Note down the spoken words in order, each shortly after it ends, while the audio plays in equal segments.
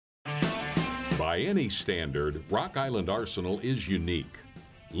By any standard, Rock Island Arsenal is unique.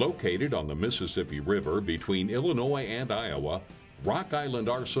 Located on the Mississippi River between Illinois and Iowa, Rock Island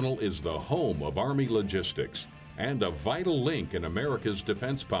Arsenal is the home of Army logistics and a vital link in America's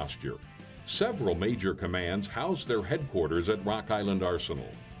defense posture. Several major commands house their headquarters at Rock Island Arsenal.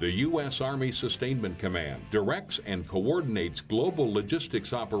 The U.S. Army Sustainment Command directs and coordinates global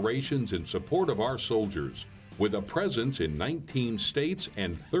logistics operations in support of our soldiers, with a presence in 19 states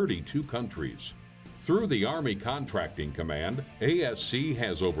and 32 countries. Through the Army Contracting Command, ASC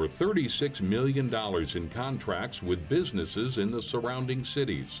has over $36 million in contracts with businesses in the surrounding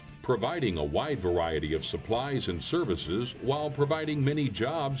cities, providing a wide variety of supplies and services while providing many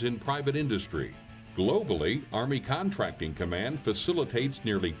jobs in private industry. Globally, Army Contracting Command facilitates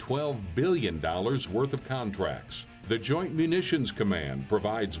nearly $12 billion worth of contracts. The Joint Munitions Command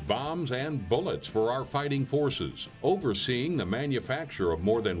provides bombs and bullets for our fighting forces, overseeing the manufacture of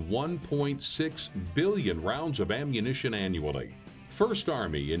more than 1.6 billion rounds of ammunition annually. First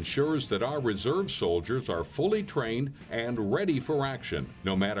Army ensures that our reserve soldiers are fully trained and ready for action,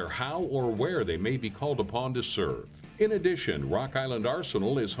 no matter how or where they may be called upon to serve. In addition, Rock Island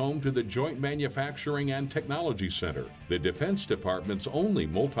Arsenal is home to the Joint Manufacturing and Technology Center, the Defense Department's only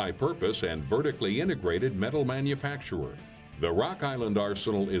multi-purpose and vertically integrated metal manufacturer. The Rock Island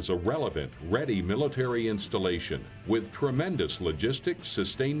Arsenal is a relevant, ready military installation with tremendous logistics,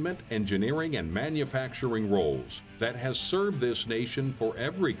 sustainment, engineering, and manufacturing roles that has served this nation for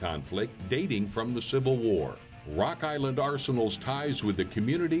every conflict dating from the Civil War. Rock Island Arsenal's ties with the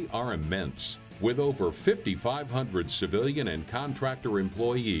community are immense. With over 5,500 civilian and contractor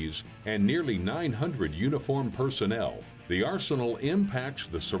employees and nearly 900 uniformed personnel, the Arsenal impacts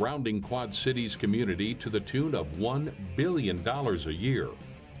the surrounding Quad Cities community to the tune of $1 billion a year.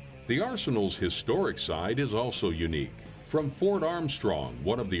 The Arsenal's historic side is also unique. From Fort Armstrong,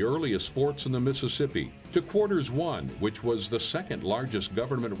 one of the earliest forts in the Mississippi, to Quarters 1, which was the second largest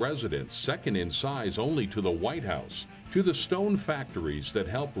government residence, second in size only to the White House, to the stone factories that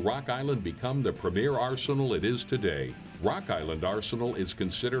helped Rock Island become the premier arsenal it is today, Rock Island Arsenal is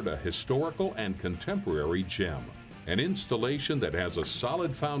considered a historical and contemporary gem, an installation that has a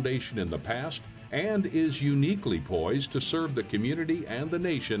solid foundation in the past and is uniquely poised to serve the community and the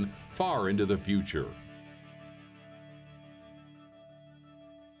nation far into the future.